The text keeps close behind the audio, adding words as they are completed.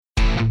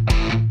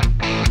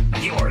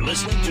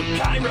listening to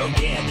Chiro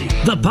Candy,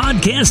 the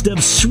podcast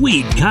of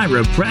sweet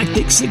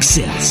chiropractic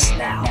success.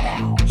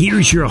 Now,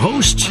 here's your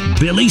host,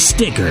 Billy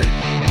Sticker.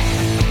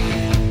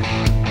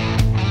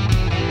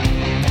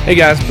 Hey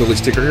guys, Billy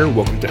Sticker here.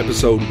 Welcome to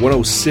episode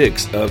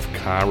 106 of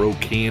Chiro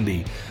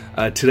Candy.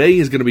 Today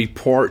is going to be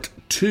part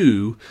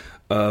 2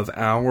 of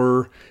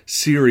our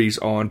series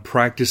on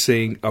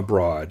practicing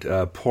abroad.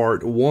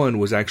 Part 1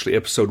 was actually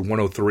episode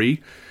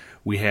 103.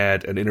 We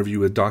had an interview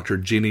with Dr.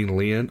 Jenny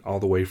Lin, all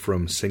the way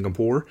from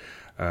Singapore.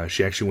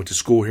 She actually went to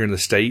school here in the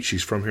States.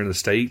 She's from here in the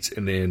States,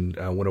 and then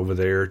went over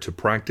there to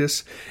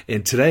practice.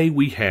 And today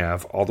we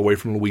have, all the way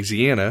from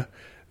Louisiana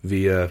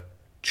via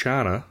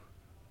China.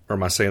 Or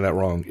am I saying that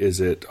wrong? Is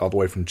it all the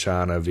way from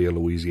China via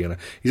Louisiana?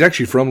 He's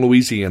actually from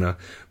Louisiana,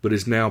 but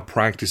is now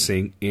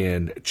practicing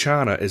in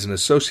China as an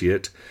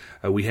associate.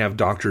 We have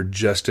Dr.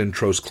 Justin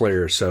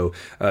Trosclair. So,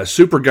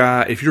 super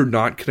guy. If you're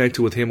not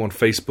connected with him on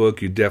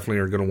Facebook, you definitely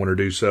are going to want to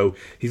do so.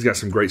 He's got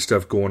some great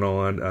stuff going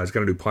on. He's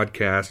got a new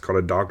podcast called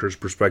A Doctor's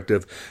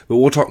Perspective. But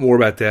we'll talk more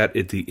about that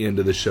at the end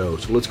of the show.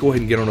 So let's go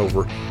ahead and get on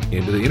over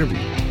into the interview.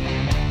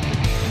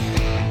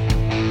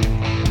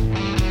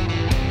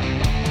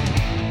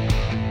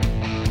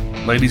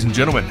 Ladies and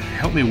gentlemen,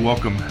 help me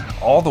welcome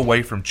all the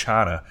way from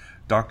China,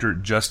 Dr.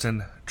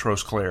 Justin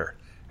Trosclair.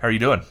 How are you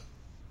doing?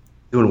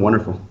 Doing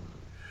wonderful.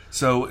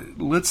 So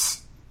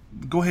let's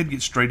go ahead and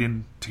get straight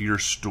into your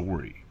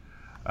story.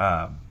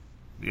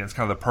 It's kind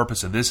of the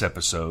purpose of this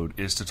episode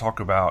is to talk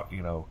about,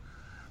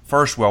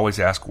 first we always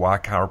ask why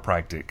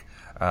chiropractic,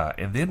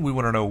 and then we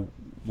want to know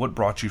what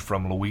brought you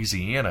from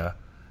Louisiana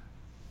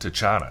to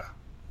China.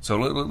 So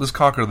let's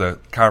conquer the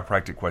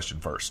chiropractic question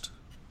first.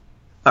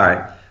 All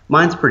right.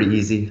 Mine's pretty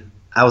easy.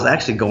 I was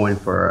actually going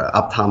for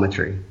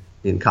optometry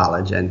in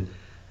college, and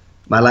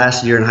my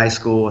last year in high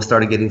school, I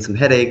started getting some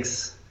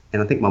headaches,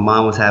 and I think my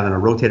mom was having a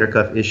rotator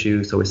cuff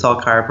issue, so we saw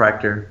a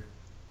chiropractor.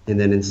 And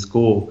then in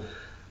school,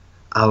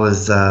 I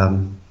was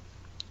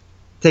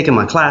taking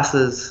my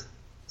classes,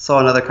 saw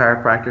another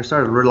chiropractor,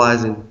 started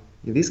realizing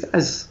these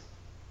guys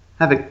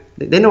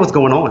they know what's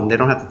going on. They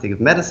don't have to take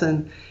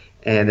medicine,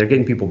 and they're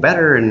getting people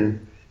better,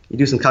 and you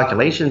do some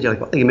calculations, you're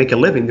like, well, they can make a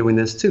living doing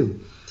this too.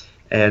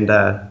 And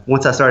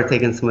once I started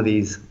taking some of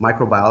these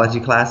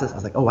microbiology classes, I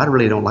was like, I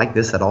really don't like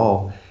this at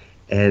all.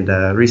 And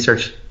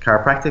researched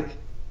chiropractic,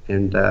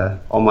 and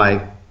all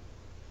my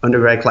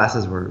undergrad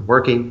classes were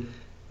working.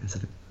 I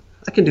said,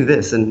 I can do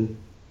this. And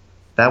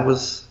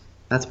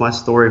that's my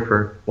story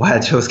for why I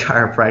chose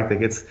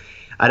chiropractic.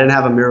 I didn't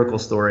have a miracle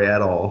story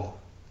at all,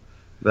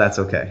 but that's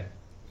okay.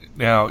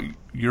 Now,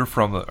 you're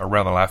from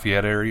around the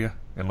Lafayette area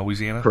in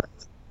Louisiana?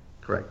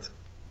 Correct.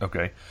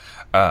 Okay.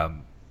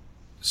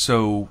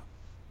 So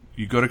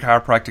you go to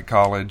chiropractic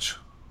college.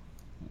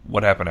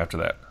 What happened after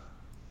that?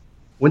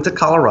 Went to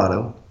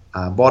Colorado.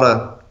 Bought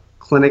a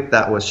clinic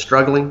that was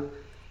struggling,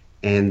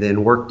 and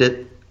then worked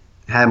it.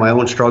 Had my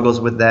own struggles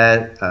with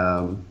that.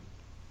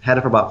 Had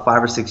it for about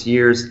 5 or 6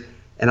 years,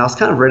 and I was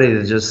kind of ready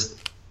to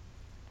just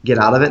get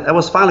out of it. I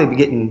was finally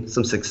getting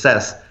some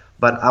success,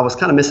 but I was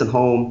kind of missing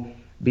home,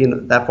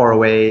 being that far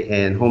away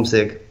and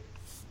homesick.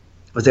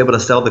 I was able to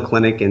sell the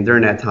clinic, and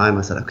during that time,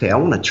 I said, okay, I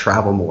want to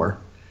travel more.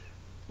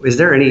 Is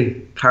there any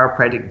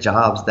chiropractic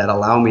jobs that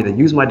allow me to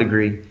use my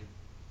degree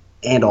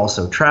and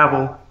also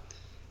travel?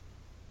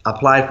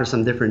 Applied for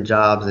some different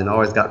jobs and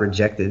always got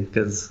rejected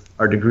because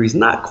our degree is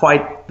not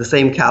quite the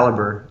same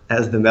caliber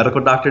as the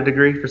medical doctor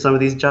degree for some of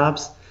these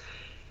jobs.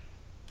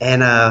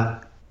 And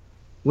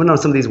went on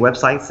some of these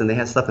websites, and they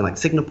had stuff in like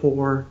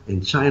Singapore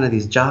and China,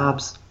 these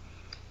jobs.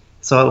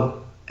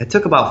 So it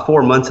took about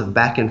 4 months of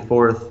back and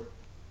forth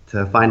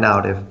to find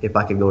out if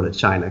I could go to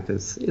China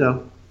because,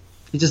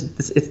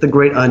 it's the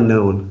great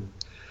unknown.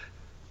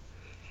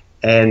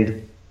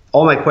 And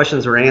all my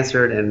questions were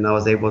answered, and I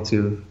was able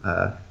to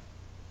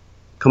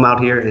come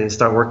out here and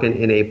start working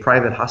in a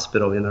private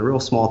hospital in a real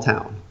small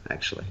town,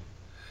 actually.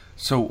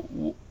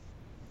 So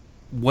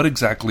what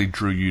exactly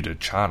drew you to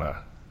China?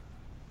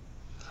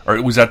 Or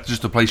was that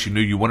just a place you knew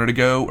you wanted to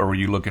go, or were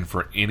you looking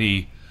for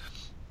any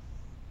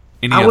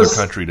other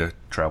country to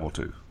travel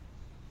to?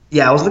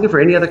 Yeah, I was looking for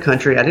any other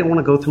country. I didn't want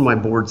to go through my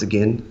boards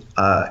again.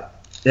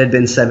 It had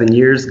been 7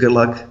 years. Good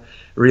luck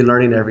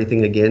relearning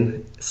everything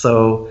again.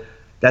 So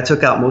that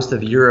took out most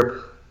of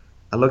Europe.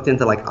 I looked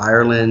into like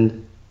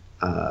Ireland.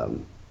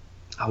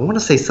 I want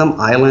to say some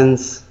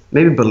islands,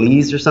 maybe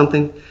Belize or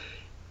something.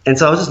 And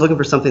so I was just looking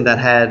for something that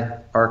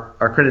had our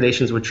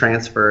accreditations would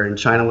transfer, and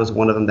China was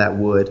one of them that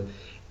would.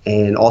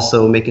 And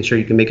also making sure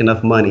you can make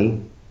enough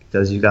money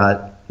because you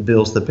got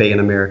bills to pay in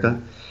America.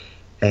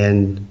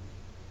 And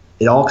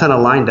it all kind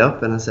of lined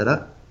up, and I said,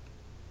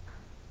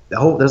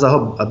 there's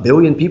a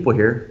billion people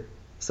here,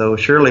 so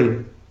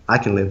surely I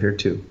can live here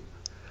too.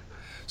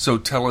 So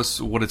tell us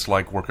what it's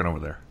like working over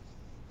there.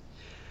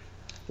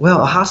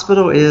 Well, a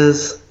hospital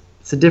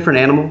it's a different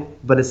animal,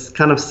 but it's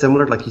kind of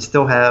similar. Like you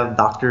still have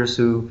doctors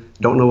who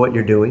don't know what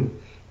you're doing,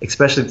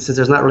 especially since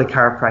there's not really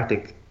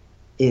chiropractic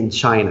in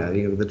China.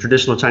 The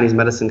traditional Chinese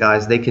medicine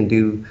guys, they can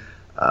do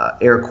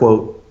air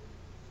quote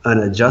an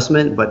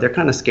adjustment, but they're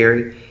kind of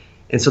scary.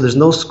 And so there's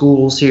no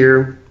schools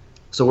here.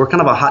 So we're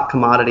kind of a hot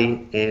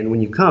commodity, and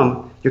when you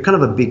come, you're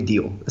kind of a big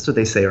deal. That's what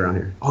they say around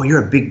here. Oh,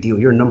 you're a big deal.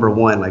 You're number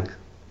one, like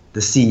the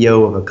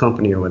CEO of a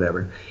company or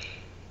whatever.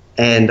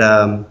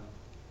 And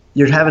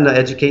you're having to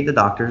educate the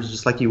doctors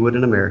just like you would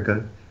in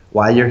America.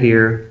 Why you're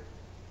here,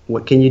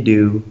 what can you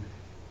do,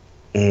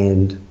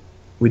 and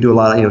we do a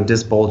lot of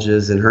disc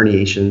bulges and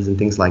herniations and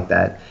things like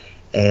that.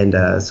 And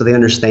so they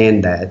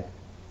understand that.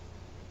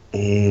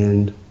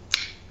 And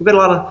we've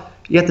got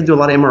you have to do a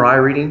lot of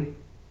MRI reading,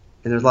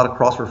 and there's a lot of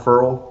cross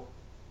referral,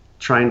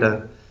 trying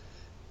to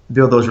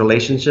build those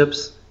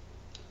relationships.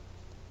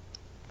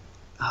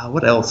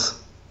 What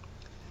else?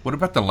 What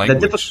about the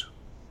language?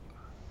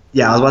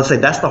 Yeah, I was about to say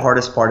that's the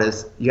hardest part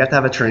is you have to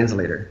have a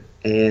translator.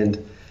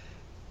 And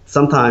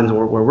sometimes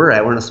where we're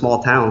at, we're in a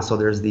small town, so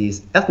there's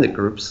these ethnic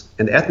groups,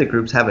 and the ethnic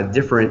groups have a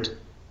different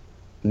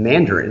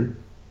Mandarin.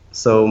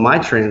 So my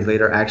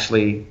translator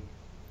actually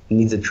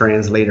needs a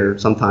translator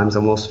sometimes,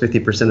 almost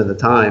 50% of the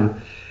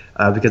time,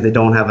 because they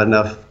don't have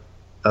enough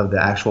of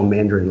the actual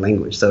Mandarin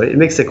language. So it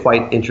makes it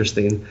quite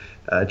interesting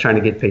trying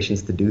to get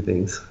patients to do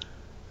things.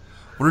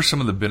 What are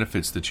some of the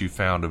benefits that you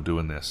found of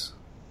doing this?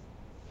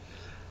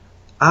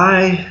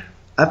 I've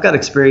got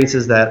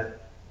experiences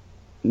that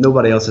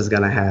nobody else is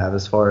going to have,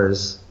 as far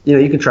as,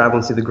 you can travel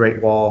and see the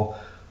Great Wall,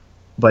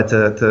 but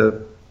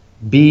to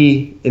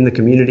be in the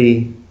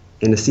community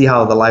and to see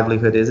how the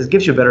livelihood is, it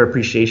gives you a better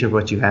appreciation of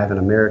what you have in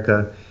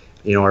America,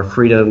 our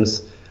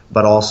freedoms,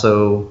 but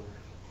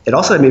it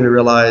also made me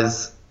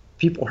realize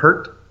people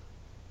hurt.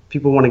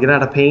 People want to get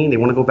out of pain. They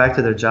want to go back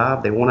to their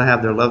job. They want to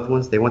have their loved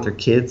ones. They want their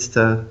kids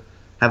to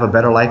have a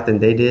better life than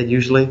they did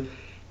usually.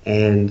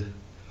 And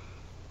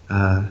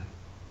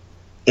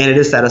it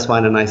is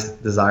satisfying, a nice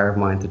desire of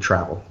mine to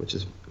travel, which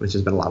has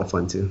been a lot of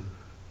fun too.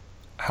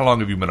 How long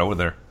have you been over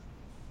there?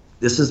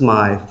 This is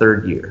my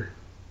 3rd year.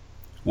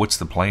 What's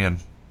the plan?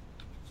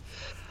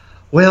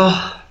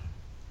 Well,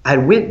 I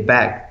went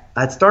back.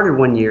 I'd started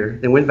 1 year,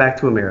 then went back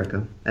to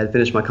America. I had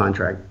finished my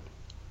contract.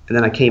 And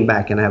then I came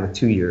back and I have a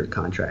 2-year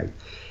contract.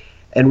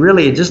 And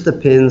really, it just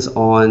depends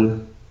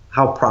on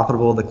how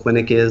profitable the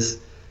clinic is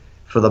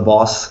for the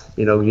boss.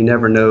 You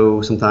never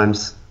know.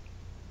 Sometimes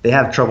they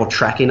have trouble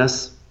tracking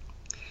us.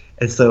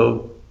 And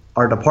so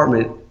our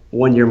department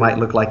 1 year might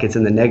look like it's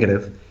in the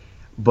negative,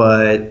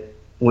 but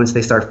once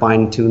they start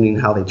fine-tuning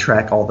how they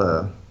track all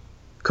the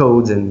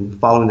codes and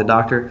following the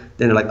doctor,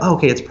 then they're like, oh,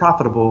 okay, it's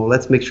profitable.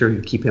 Let's make sure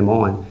we keep him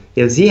on.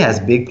 Because he has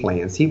big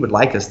plans. He would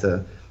like us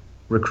to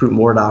recruit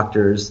more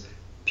doctors,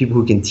 people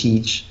who can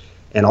teach,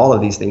 and all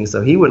of these things.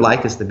 So he would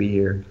like us to be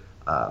here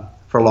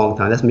for a long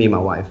time. That's me and my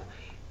wife.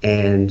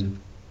 And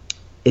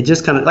it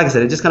just kind of, like I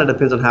said, it just kind of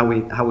depends on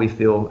how we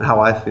feel,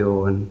 how I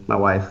feel and my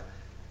wife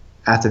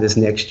after this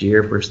next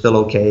year, if we're still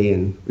okay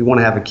and we want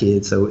to have a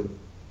kid. So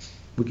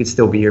we could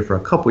still be here for a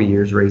couple of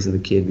years raising the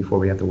kid before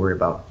we have to worry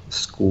about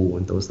school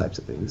and those types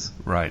of things.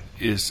 Right.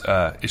 Is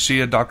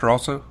she a doctor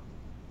also?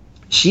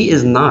 She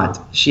is not.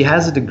 She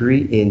has a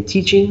degree in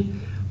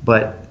teaching,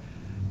 but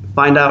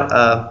find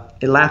out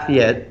in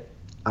Lafayette,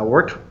 I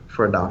worked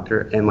for a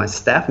doctor, and my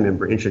staff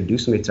member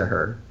introduced me to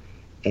her,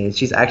 and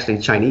she's actually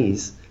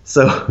Chinese.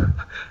 So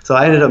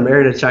I ended up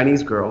marrying a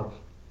Chinese girl,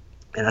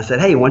 and I said,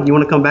 hey, you want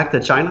to come back to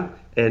China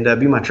and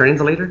be my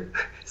translator?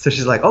 So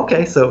she's like,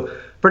 okay. So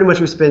pretty much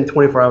we spend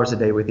 24 hours a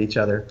day with each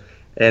other,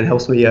 and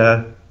helps me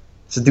to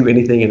do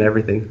anything and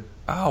everything.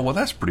 Oh, well,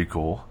 that's pretty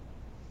cool.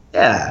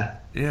 Yeah.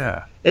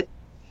 Yeah.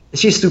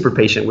 She's super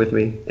patient with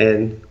me,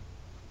 and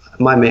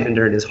my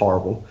Mandarin is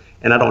horrible,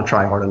 and I don't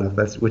try hard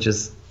enough, which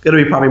is going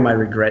to be probably my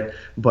regret.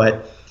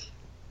 But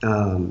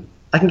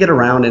I can get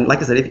around, and like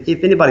I said,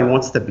 if anybody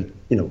wants to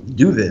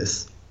do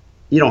this,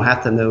 you don't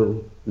have to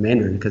know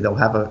Mandarin because they'll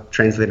have a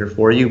translator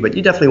for you, but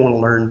you definitely want to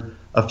learn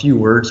a few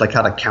words, like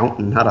how to count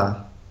and how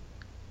to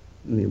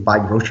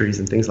buy groceries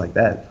and things like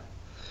that.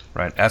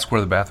 Right. Ask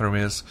where the bathroom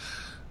is.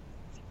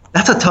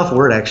 That's a tough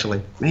word,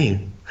 actually.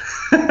 Man.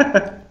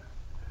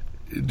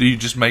 Do you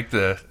just make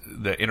the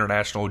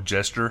international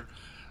gesture,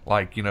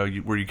 like,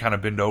 where you kind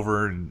of bend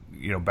over and,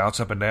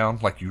 bounce up and down,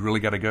 like you really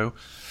got to go?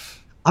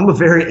 I'm a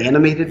very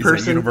animated person.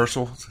 Is that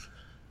universal?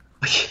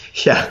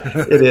 Yeah,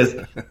 it is.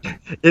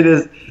 It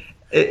is.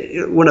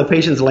 When a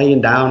patient's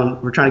laying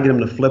down, we're trying to get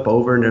them to flip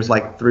over, and there's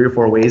like 3 or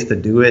 4 ways to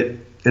do it,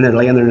 and they're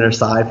laying there on their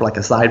side for like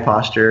a side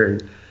posture,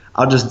 and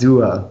I'll just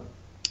do a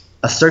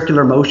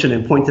circular motion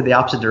and point to the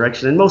opposite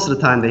direction, and most of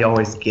the time they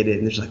always get it,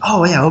 and they're just like,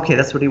 oh yeah, okay,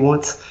 that's what he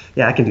wants.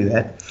 Yeah, I can do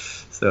that.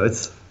 So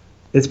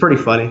it's pretty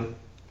funny.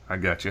 I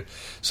got you.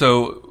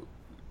 So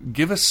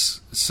give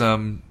us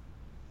some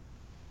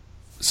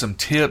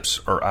tips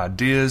or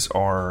ideas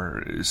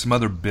or some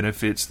other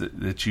benefits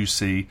that you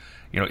see.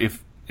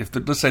 If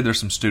let's say there's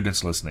some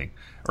students listening,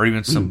 or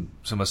even some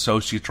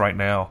associates right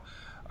now,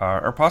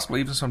 or possibly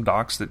even some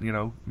docs that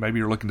maybe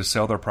you're looking to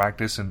sell their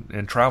practice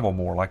and travel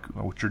more, like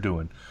what you're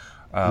doing.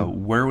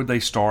 Where would they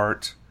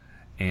start,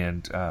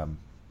 and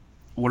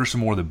what are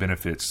some more of the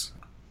benefits?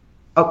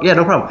 Oh yeah,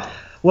 no problem.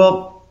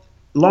 Well,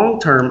 long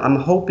term, I'm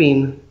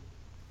hoping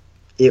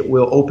it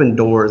will open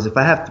doors. If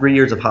I have 3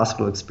 years of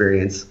hospital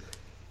experience,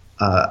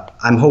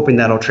 I'm hoping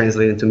that'll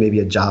translate into maybe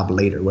a job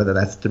later, whether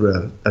that's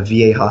through a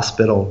VA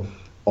hospital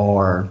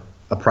or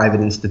a private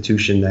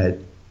institution that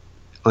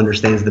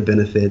understands the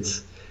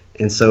benefits.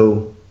 And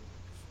so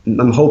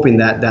I'm hoping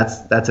that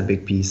that's a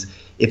big piece.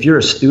 If you're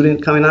a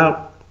student coming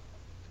out,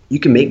 you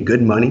can make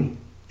good money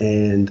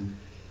and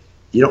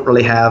you don't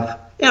really have,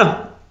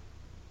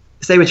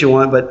 say what you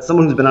want, but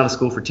someone who's been out of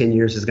school for 10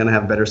 years is going to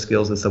have better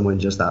skills than someone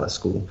just out of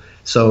school.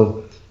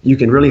 So you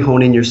can really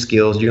hone in your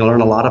skills. You're going to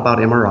learn a lot about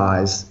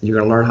MRIs. You're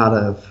going to learn how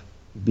to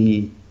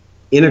be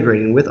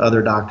integrating with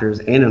other doctors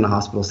and in a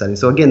hospital setting.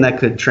 So again, that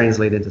could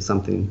translate into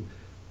something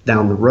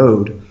down the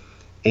road.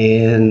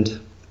 And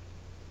I'm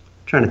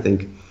trying to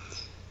think.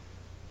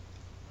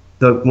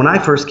 When I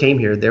first came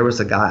here, there was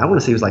a guy, I want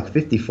to say he was like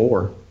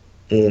 54,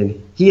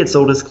 and he had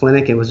sold his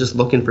clinic and was just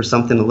looking for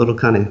something a little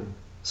kind of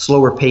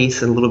slower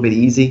pace and a little bit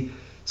easy.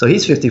 So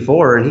he's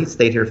 54 and he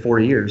stayed here 4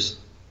 years.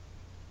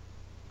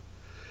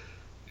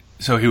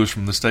 So he was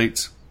from the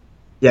States?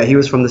 Yeah, he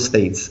was from the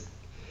States.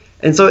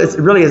 And so it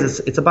really is,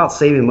 it's about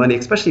saving money,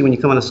 especially when you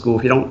come out of school.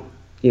 If you don't,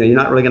 you're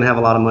not really going to have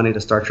a lot of money to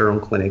start your own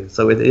clinic.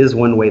 So it is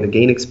one way to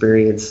gain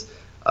experience,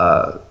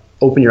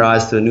 open your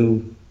eyes to a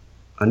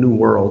new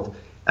world,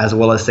 as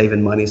well as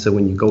saving money. So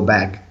when you go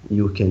back,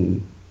 you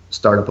can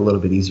start up a little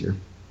bit easier.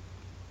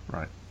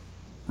 Right.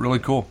 Really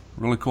cool.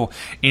 Really cool.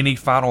 Any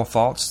final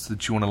thoughts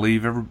that you want to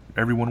leave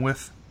everyone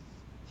with?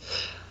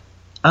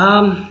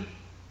 Like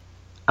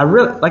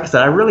I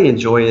said, I really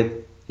enjoy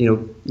it.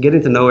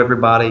 Getting to know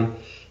everybody.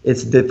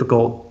 It's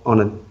difficult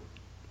on a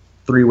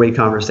three-way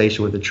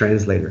conversation with a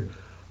translator,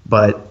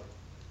 but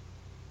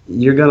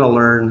you're going to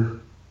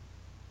learn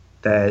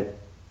that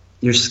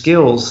your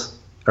skills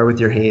are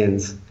with your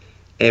hands.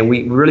 And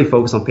we really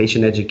focus on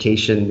patient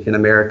education in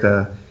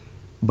America,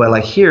 but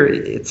like here,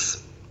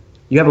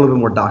 you have a little bit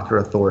more doctor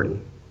authority.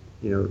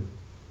 You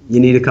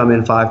need to come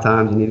in 5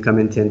 times, you need to come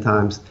in 10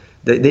 times.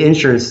 The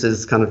insurance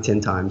is kind of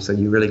 10 times, so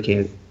you really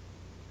can't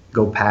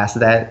go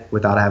past that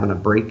without having a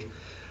break.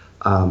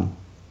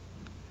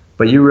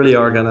 But you really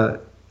are going to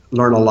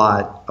learn a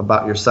lot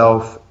about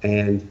yourself,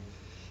 and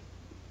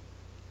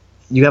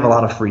you have a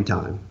lot of free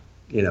time.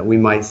 We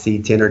might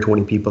see 10 or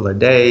 20 people a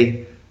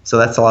day, so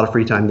that's a lot of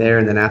free time there.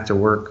 And then after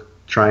work,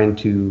 trying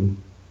to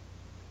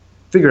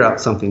figure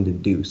out something to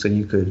do. So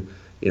you could,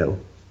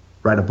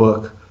 write a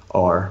book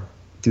or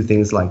do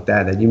things like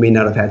that you may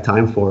not have had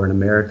time for in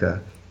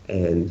America.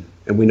 And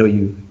we know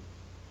you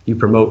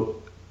promote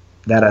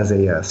that as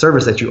a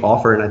service that you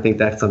offer, and I think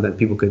that's something that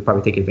people could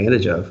probably take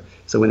advantage of.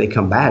 So when they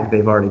come back,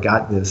 they've already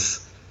got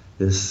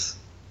this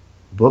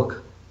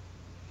book,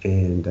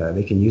 and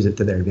they can use it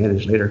to their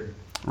advantage later.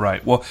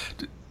 Right. Well,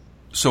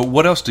 so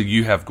what else do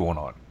you have going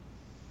on?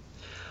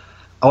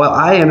 Well,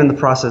 I am in the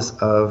process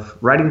of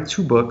writing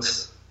 2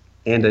 books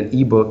and an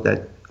ebook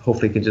that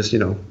hopefully could just,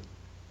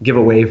 give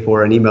away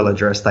for an email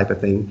address type of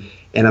thing.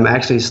 And I'm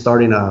actually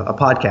starting a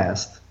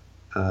podcast,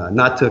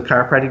 not to a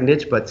chiropractic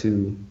niche, but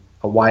to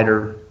a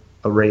wider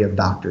array of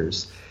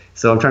doctors.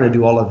 So I'm trying to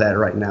do all of that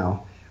right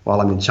now while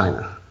I'm in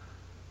China.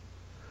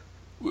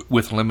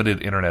 With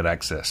limited internet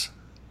access.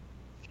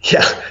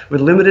 Yeah,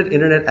 with limited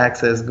internet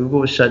access,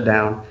 Google was shut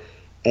down,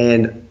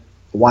 and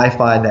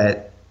Wi-Fi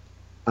that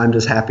I'm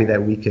just happy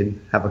that we could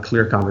have a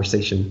clear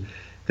conversation,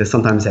 because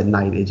sometimes at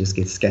night it just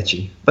gets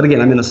sketchy. But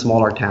again, I'm in a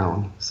smaller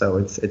town, so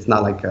it's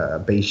not like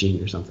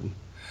Beijing or something.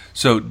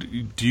 So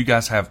do you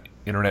guys have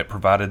internet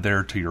provided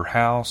there to your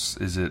house?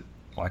 Is it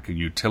like a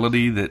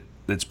utility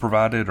that's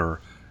provided, or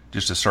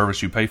just a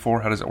service you pay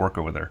for? How does it work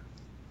over there?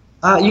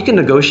 You can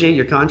negotiate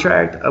your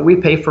contract. We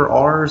pay for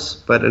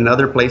ours, but in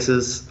other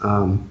places,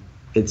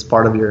 it's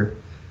part of your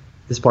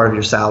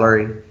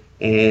salary.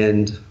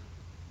 And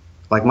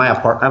like I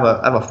have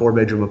a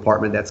 4-bedroom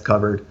apartment that's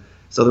covered.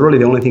 So really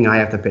the only thing I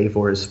have to pay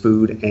for is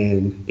food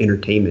and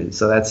entertainment.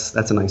 So that's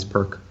a nice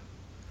perk.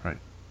 Right.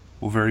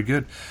 Well, very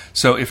good.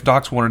 So if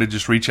docs wanted to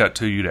just reach out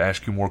to you to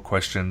ask you more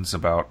questions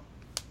about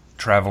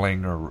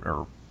traveling,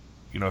 or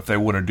if they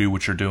want to do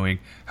what you're doing,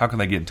 how can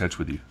they get in touch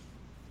with you?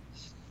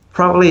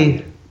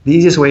 Probably the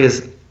easiest way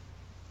is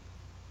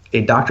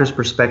a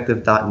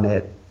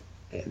doctorsperspective.net.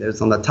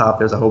 There's on the top,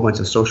 there's a whole bunch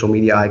of social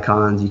media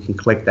icons. You can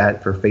click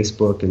that for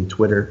Facebook and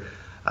Twitter.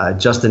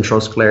 Justin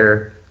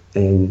Trosclair,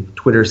 and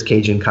Twitter's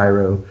Cajun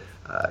Cairo.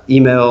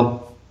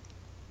 Email,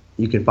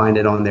 you can find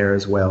it on there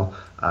as well.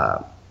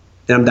 And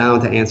I'm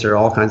down to answer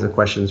all kinds of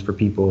questions for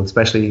people,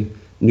 especially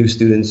new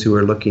students who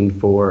are looking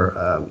for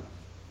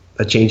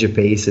a change of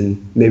pace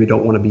and maybe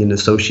don't want to be an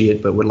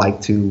associate but would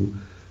like to,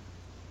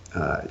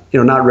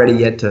 not ready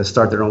yet to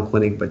start their own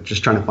clinic, but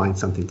just trying to find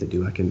something to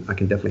do. I can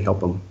definitely help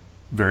them.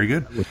 Very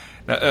good.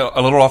 Now,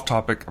 a little off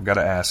topic, I've got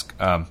to ask.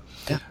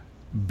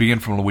 Being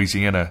from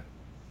Louisiana,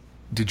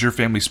 did your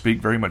family speak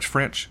very much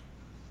French?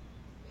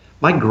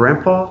 My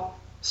grandpa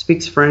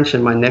speaks French,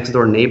 and my next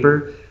door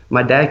neighbor,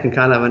 my dad can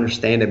kind of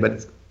understand it,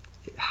 but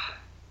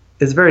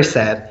it's very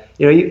sad.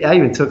 I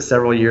even took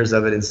several years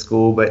of it in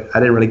school, but I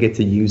didn't really get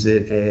to use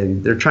it,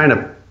 and they're trying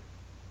to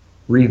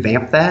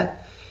revamp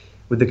that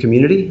with the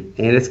community,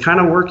 and it's kind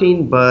of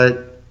working,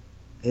 but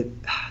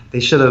they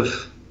should have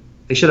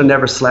they should have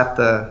never slapped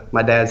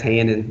my dad's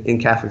hand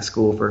in Catholic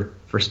school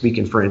for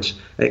speaking French.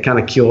 It kind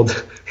of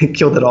killed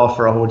it off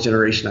for a whole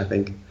generation, I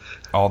think.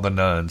 All the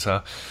nuns,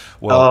 huh?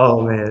 Well,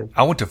 oh man,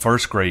 I went to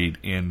first grade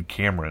in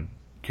Cameron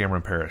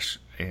Parish,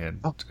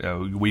 and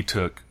we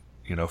took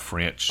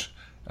French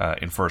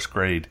in first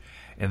grade,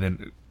 and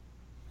then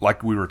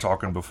like we were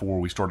talking before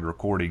we started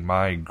recording,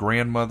 my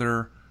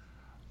grandmother.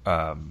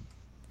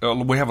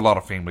 We have a lot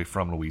of family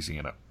from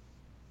Louisiana,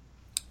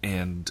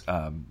 and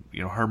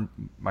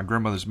my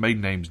grandmother's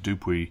maiden name's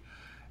Dupuis,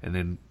 and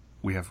then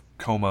we have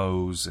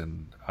Comos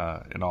and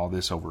all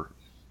this over,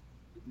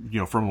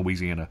 from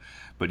Louisiana.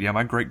 But yeah,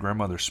 my great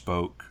grandmother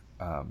spoke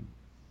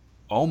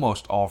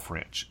almost all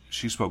French.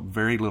 She spoke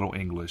very little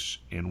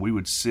English, and we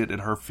would sit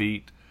at her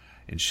feet,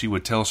 and she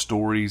would tell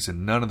stories,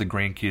 and none of the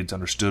grandkids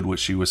understood what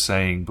she was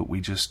saying, but we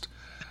just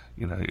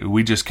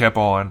kept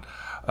on.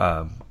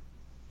 It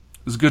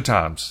was good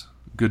times,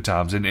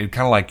 and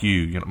kind of like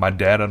you. My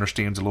dad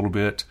understands a little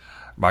bit.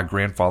 My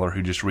grandfather,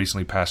 who just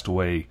recently passed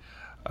away,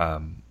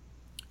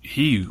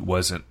 he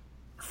wasn't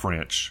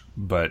French,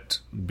 but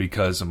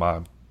because of my,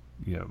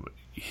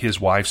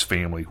 his wife's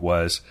family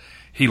was,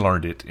 he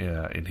learned it,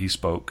 and he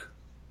spoke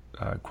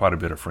quite a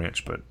bit of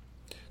French. But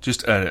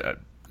just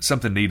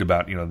something neat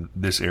about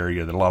this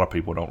area that a lot of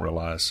people don't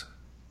realize.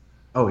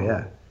 Oh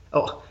yeah.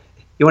 Oh,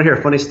 you want to hear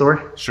a funny story?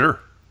 Sure.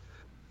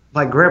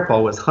 My grandpa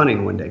was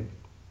hunting one day,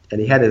 and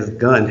he had his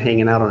gun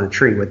hanging out on a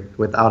tree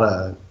without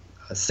a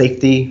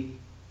safety.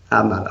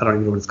 I don't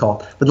even know what it's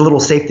called, but the little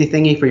safety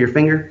thingy for your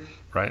finger.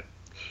 Right.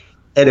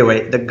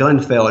 Anyway, the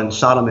gun fell and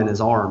shot him in his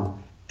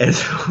arm. And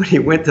so when he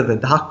went to the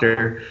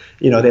doctor,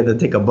 they had to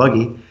take a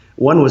buggy.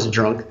 One was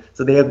drunk,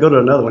 so they had to go to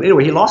another one.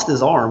 Anyway, he lost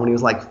his arm when he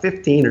was like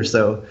 15 or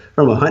so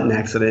from a hunting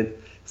accident.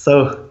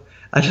 So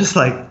I just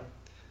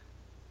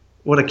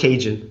what a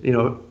Cajun.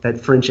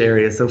 That French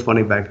area is so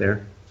funny back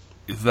there.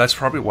 That's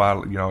probably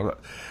why,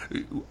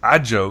 I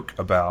joke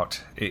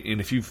about,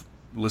 and if you've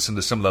listened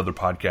to some of the other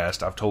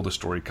podcasts, I've told the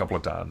story a couple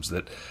of times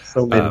that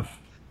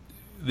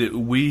that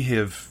we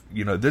have,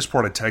 this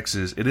part of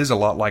Texas, it is a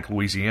lot like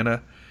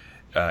Louisiana,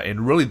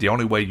 and really the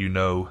only way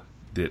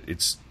that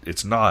it's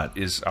not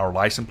is our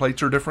license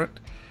plates are different,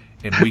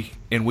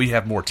 and we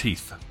have more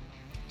teeth.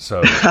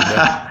 So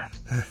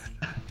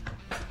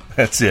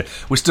that's it.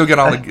 We still get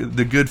all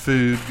the good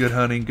food, good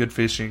hunting, good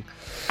fishing.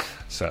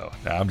 So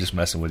I'm just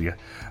messing with you.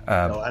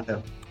 I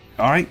know.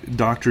 All right,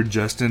 Dr.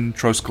 Justin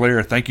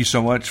Trosclair, thank you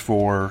so much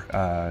for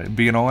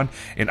being on.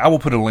 And I will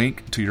put a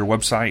link to your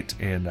website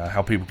and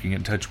how people can get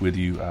in touch with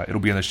you. It'll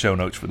be in the show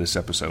notes for this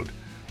episode.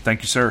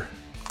 Thank you, sir.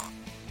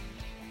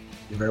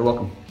 You're very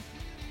welcome.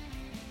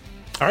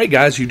 All right,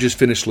 guys, you just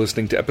finished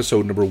listening to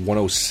episode number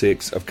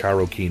 106 of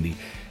Chiro Candy.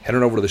 Head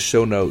on over to the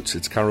show notes.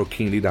 It's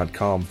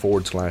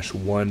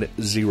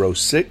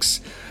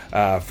chirocandy.com/106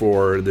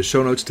 for the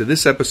show notes to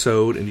this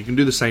episode. And you can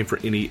do the same for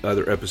any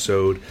other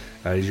episode.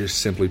 You just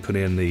simply put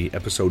in the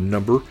episode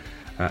number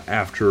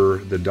after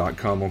the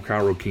 .com on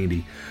Chiro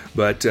Candy.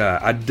 But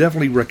I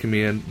definitely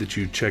recommend that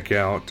you check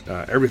out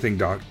everything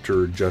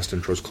Dr.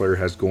 Justin Trosclair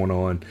has going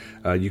on.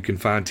 You can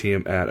find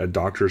him at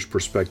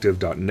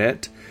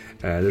adoctorsperspective.net.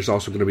 There's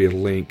also going to be a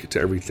link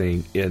to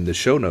everything in the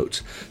show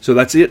notes. So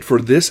that's it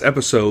for this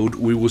episode.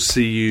 We will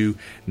see you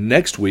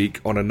next week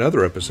on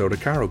another episode of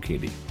Chiro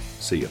Candy.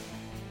 See ya.